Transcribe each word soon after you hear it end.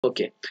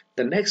Okay,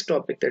 the next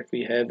topic that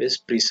we have is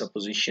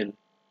presupposition.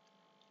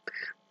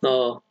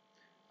 Now,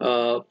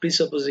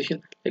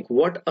 presupposition, like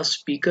what a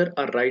speaker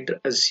or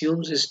writer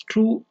assumes is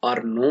true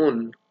or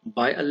known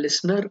by a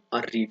listener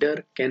or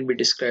reader can be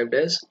described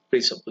as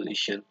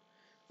presupposition.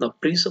 Now,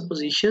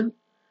 presupposition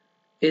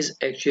is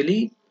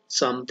actually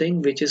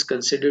something which is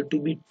considered to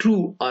be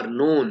true or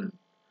known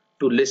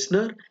to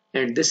listener,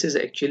 and this is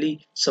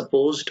actually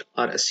supposed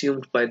or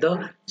assumed by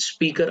the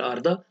speaker or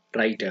the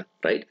writer,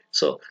 right?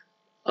 So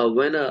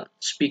when a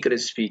speaker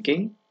is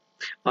speaking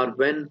or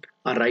when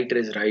a writer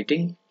is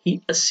writing,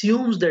 he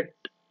assumes that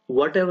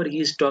whatever he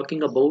is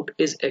talking about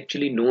is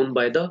actually known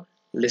by the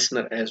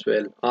listener as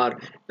well, or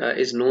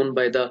is known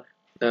by the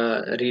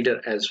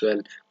reader as well,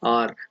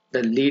 or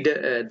the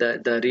leader,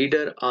 the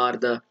reader or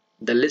the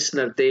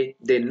listener,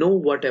 they know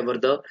whatever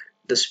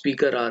the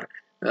speaker or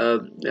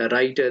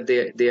writer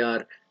they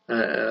are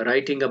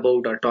writing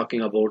about or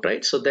talking about,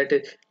 right? So that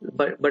is,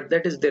 but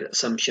that is their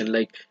assumption.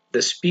 Like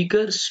the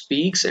speaker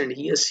speaks and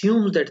he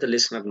assumes that the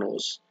listener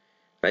knows,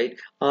 right?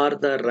 Or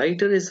the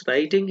writer is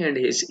writing and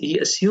he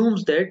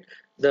assumes that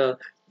the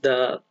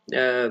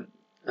the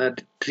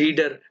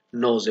reader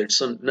knows it.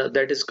 So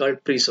that is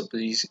called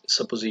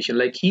presupposition.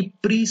 Like he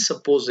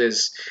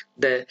presupposes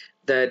that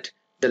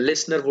the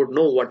listener would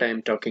know what I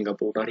am talking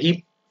about, or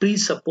he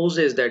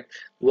presupposes that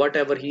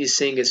whatever he is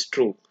saying is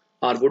true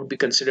or would be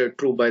considered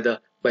true by the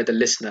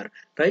listener,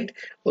 right?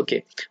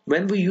 Okay,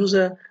 when we use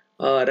a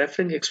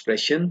referring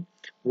expression,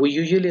 we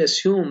usually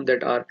assume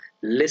that our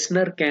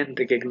listener can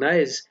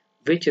recognize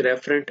which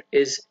referent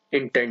is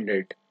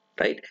intended,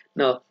 right?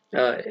 Now,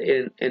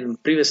 in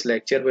previous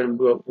lecture when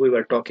we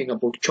were talking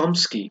about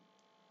Chomsky,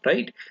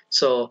 right?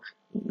 So,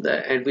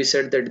 and we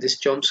said that this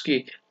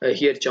Chomsky,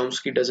 here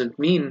Chomsky doesn't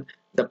mean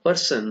the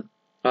person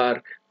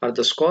or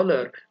the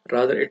scholar,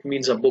 rather it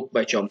means a book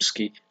by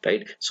Chomsky,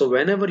 right? So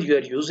whenever you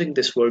are using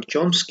this word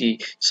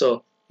Chomsky,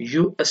 so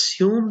you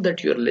assume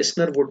that your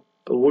listener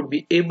would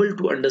be able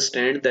to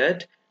understand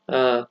that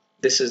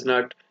this is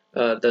not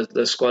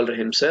the scholar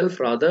himself,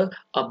 rather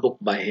a book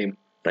by him,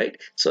 right?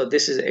 So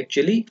this is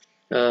actually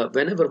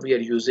whenever we are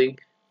using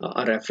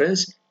a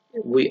reference,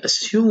 we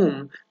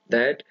assume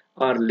that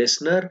our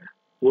listener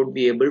would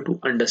be able to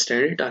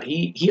understand it, or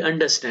he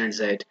understands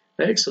that,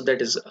 right? So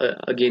that is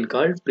again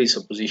called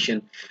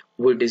presupposition.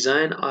 We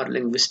design our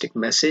linguistic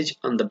message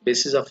on the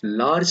basis of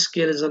large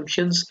scale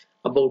assumptions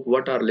about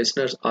what our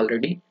listeners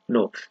already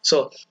know.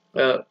 So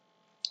uh,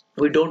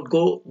 we don't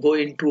go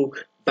into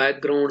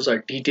backgrounds or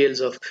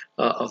details of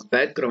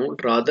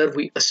background, rather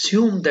we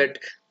assume that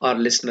our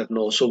listener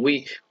knows. So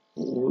we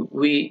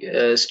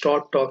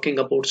start talking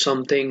about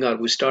something or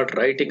we start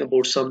writing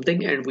about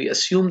something and we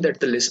assume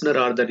that the listener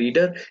or the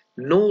reader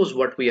knows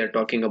what we are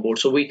talking about.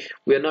 So we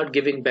are not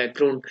giving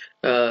background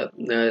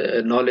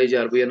knowledge,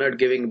 or we are not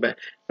giving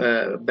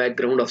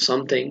background of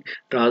something,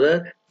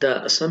 rather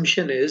the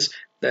assumption is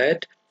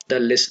that the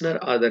listener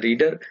or the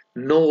reader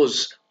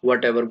knows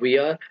whatever we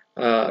are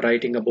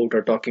writing about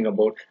or talking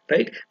about,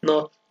 right?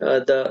 Now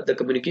the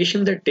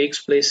communication that takes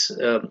place,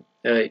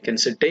 you can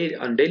say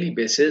on daily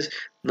basis,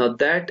 now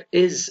that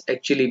is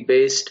actually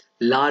based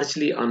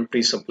largely on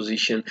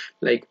presupposition.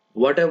 Like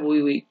whatever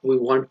we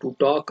want to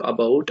talk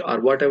about, or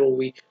whatever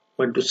we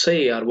want to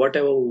say, or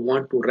whatever we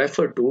want to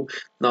refer to,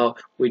 now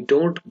we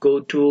don't go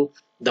to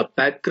the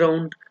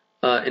background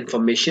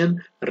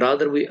information,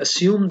 rather we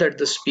assume that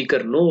the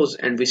speaker knows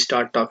and we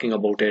start talking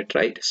about it,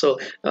 right? So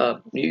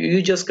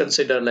you just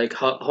consider like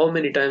how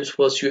many times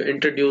first you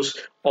introduce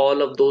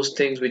all of those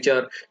things which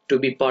are to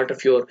be part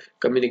of your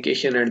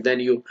communication, and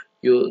then you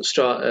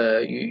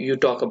start you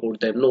talk about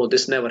them. No,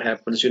 this never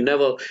happens. You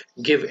never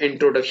give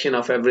introduction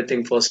of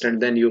everything first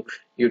and then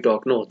you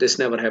talk. No, this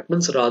never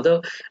happens.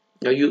 Rather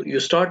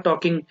you start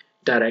talking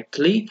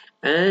directly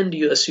and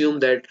you assume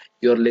that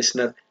your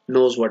listener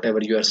knows whatever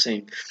you are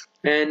saying.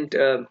 And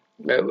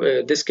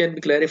this can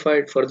be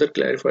further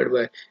clarified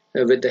by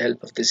with the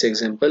help of this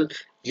example.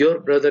 Your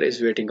brother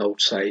is waiting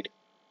outside.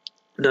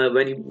 Now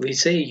when we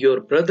say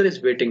your brother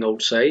is waiting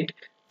outside,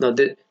 now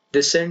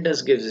this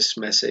sentence gives this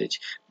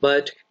message,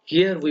 but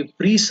here we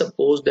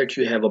presuppose that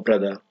you have a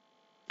brother,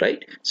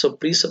 right? So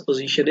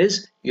presupposition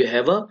is you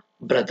have a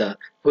brother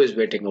who is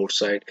waiting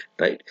outside,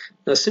 right?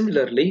 Now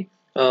similarly,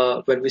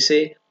 when we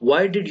say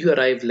why did you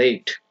arrive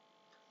late,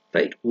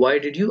 right? Why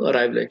did you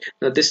arrive late?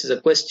 Now this is a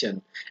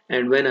question,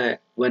 and when I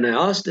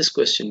ask this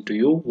question to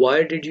you,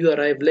 why did you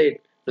arrive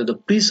late? Now the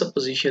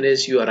presupposition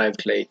is you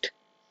arrived late,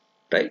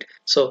 right?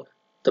 So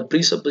the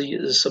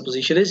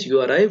presupposition is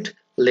you arrived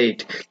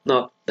late.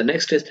 Now the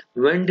next is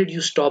when did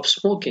you stop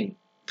smoking?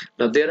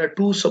 Now there are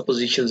two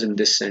suppositions in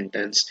this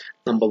sentence.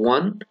 Number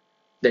one,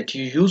 that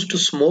you used to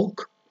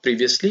smoke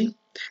previously.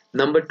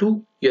 Number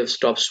two, you have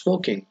stopped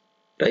smoking,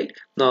 right?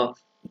 Now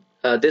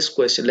this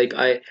question, like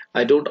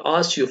I don't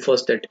ask you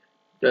first that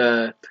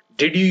uh,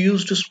 did you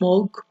used to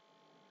smoke,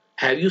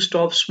 have you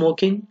stopped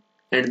smoking,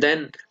 and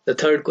then the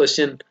third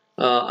question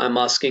I'm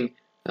asking,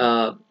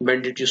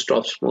 when did you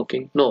stop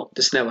smoking? No,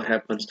 this never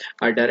happens.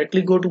 I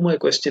directly go to my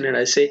question and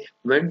I say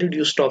when did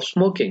you stop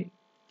smoking,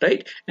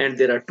 right? And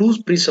there are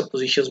two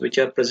presuppositions which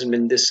are present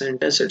in this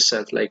sentence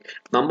itself, like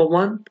number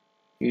one,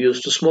 you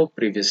used to smoke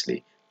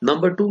previously,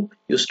 number two,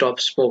 you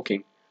stopped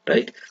smoking,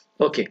 right?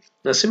 Okay,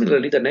 now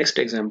similarly the next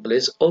example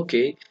is,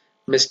 okay,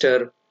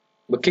 Mr.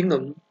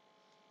 Buckingham,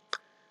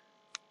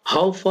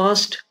 how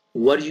fast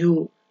were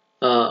you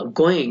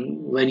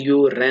going when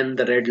you ran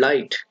the red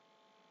light,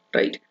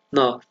 right?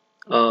 Now,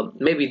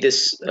 maybe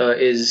this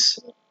is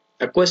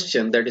a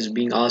question that is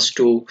being asked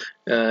to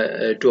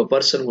a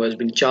person who has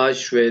been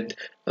charged with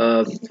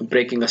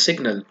breaking a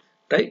signal,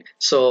 right?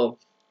 So,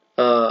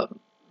 uh,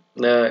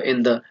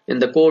 in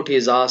the court, he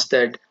is asked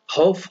that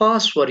how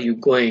fast were you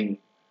going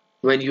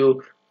when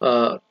you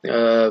ran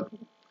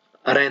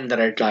the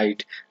red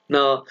light.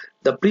 Now,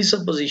 the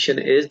presupposition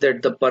is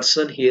that the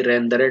person he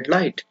ran the red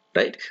light,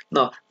 right?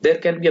 Now, there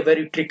can be a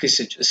very tricky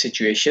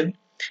situation.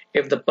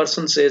 If the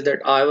person says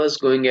that I was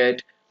going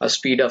at a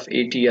speed of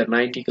 80 or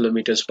 90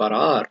 kilometers per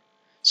hour,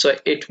 so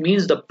it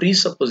means the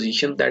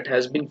presupposition that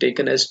has been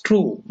taken as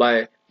true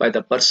by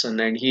the person,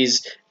 and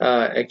he's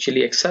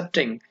actually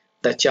accepting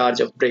the charge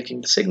of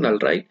breaking the signal,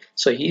 right?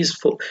 So he's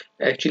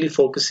actually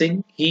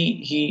focusing.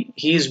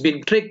 He's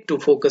been tricked to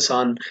focus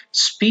on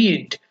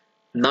speed,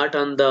 not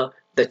on the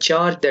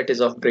charge that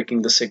is of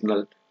breaking the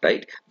signal,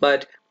 right?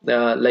 But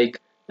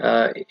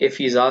if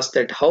he's asked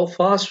that how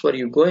fast were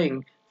you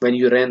going when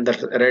you ran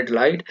the red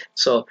light,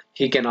 so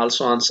he can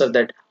also answer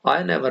that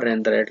I never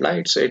ran the red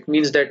light. So it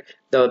means that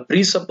the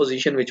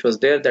presupposition which was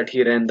there that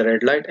he ran the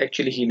red light,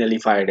 actually he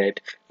nullified it,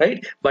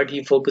 right? But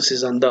he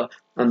focuses on the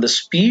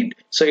speed,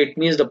 so it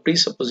means the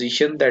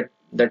presupposition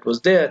that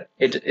was there,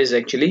 it is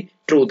actually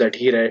true that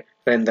he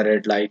ran the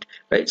red light,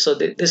 right? So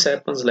this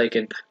happens like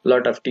in a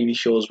lot of TV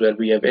shows where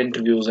we have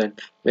interviews and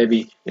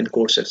maybe in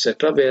courts,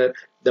 etc., where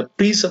the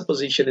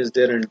presupposition is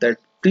there, and that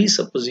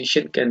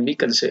presupposition can be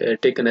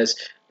taken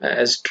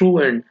as true,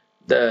 and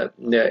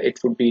it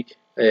would be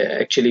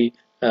actually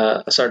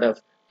sort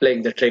of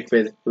playing the trick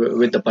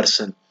with the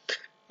person.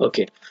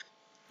 Okay,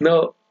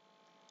 now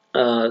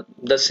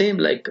the same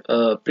like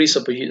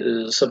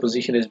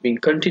presupposition is being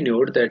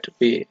continued, that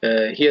we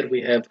here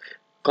we have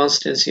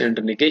constancy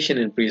under negation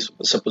in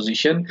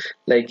presupposition.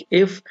 Like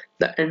if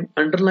the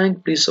underlying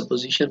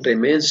presupposition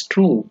remains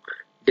true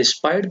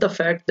despite the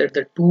fact that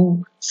the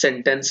two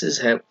sentences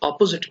have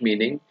opposite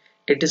meaning,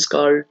 it is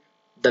called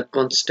the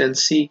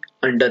constancy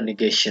under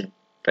negation,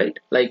 right?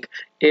 Like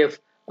if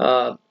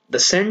the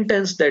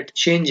sentence that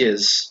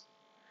changes,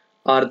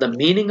 or the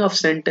meaning of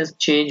sentence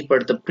change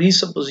but the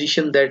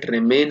presupposition that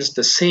remains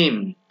the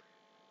same,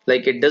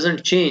 like it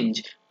doesn't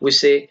change, we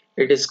say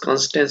it is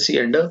constancy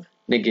under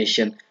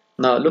negation.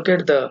 Now look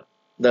at the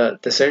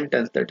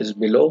sentence that is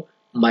below,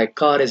 my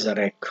car is a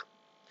wreck.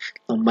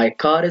 Now my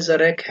car is a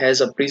wreck has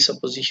a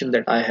presupposition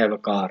that I have a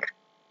car,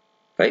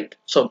 right?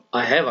 So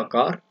I have a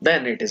car,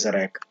 then it is a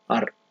wreck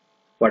or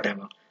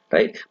whatever,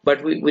 right?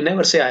 But we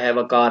never say I have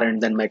a car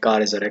and then my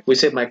car is a wreck. We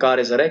say my car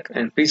is a wreck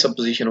and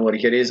presupposition over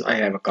here is I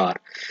have a car.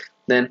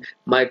 Then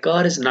my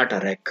car is not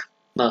a wreck.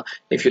 Now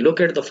if you look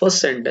at the first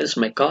sentence,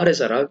 my car is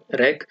a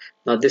wreck.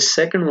 Now this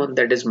second one,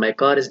 that is my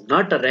car is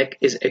not a wreck,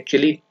 is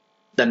actually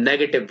the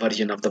negative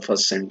version of the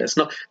first sentence.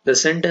 Now the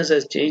sentence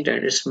has changed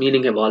and its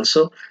meaning have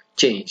also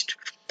changed,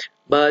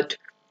 but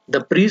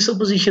the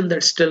presupposition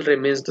that still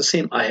remains the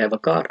same, I have a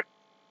car,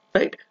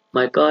 right?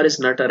 My car is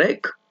not a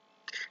wreck,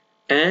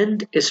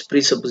 and its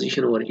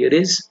presupposition over here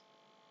is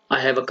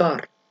I have a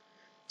car.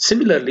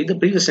 Similarly, the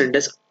previous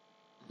sentence,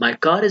 my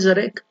car is a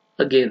wreck,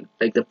 again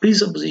like the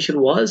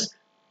presupposition was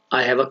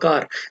I have a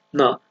car.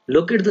 Now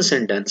look at the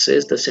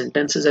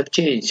sentences have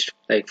changed,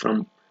 like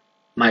from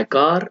my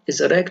car is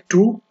a wreck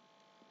to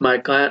my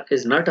car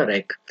is not a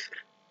wreck,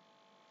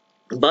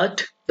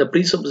 but the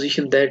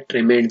presupposition that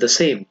remained the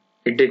same,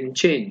 it didn't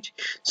change.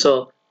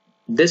 So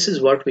this is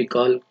what we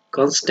call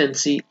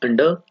constancy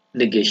under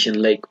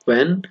negation, like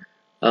when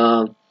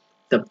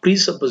the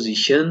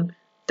presupposition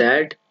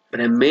that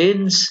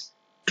remains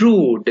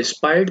true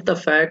despite the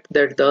fact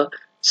that the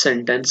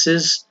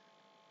sentences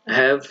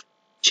have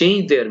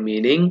changed their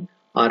meaning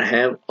or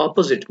have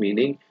opposite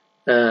meaning.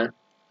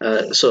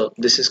 So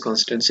this is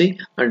constancy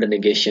under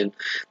negation.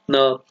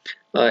 Now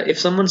if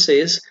someone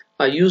says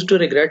I used to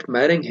regret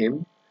marrying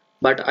him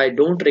but I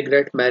don't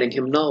regret marrying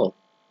him now.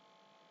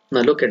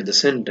 Now look at the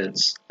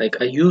sentence,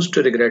 like I used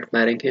to regret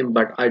marrying him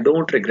but I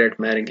don't regret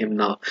marrying him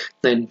now.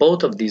 Now in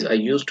both of these, I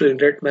used to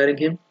regret marrying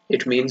him,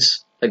 it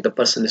means like the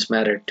person is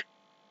married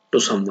to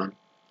someone,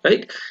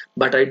 right?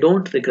 But I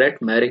don't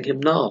regret marrying him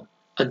now,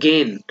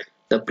 again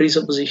the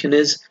presupposition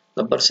is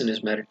the person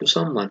is married to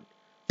someone.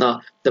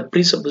 Now the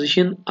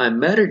presupposition I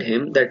married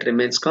him, that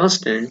remains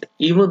constant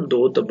even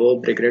though the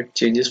verb regret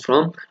changes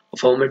from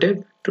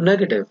affirmative to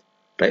negative,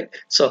 right?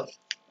 So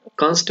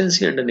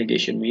constancy under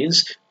negation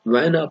means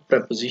when a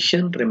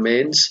preposition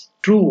remains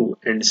true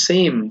and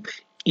same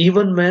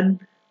even when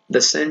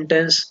the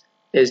sentence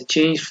is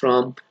changed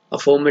from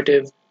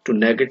affirmative to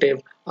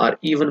negative, or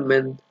even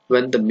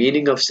when the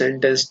meaning of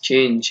sentence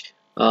change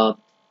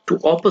to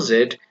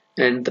opposite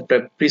and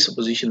the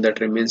presupposition that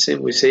remains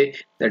same, we say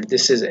that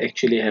this is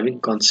actually having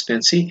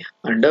constancy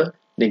under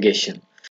negation.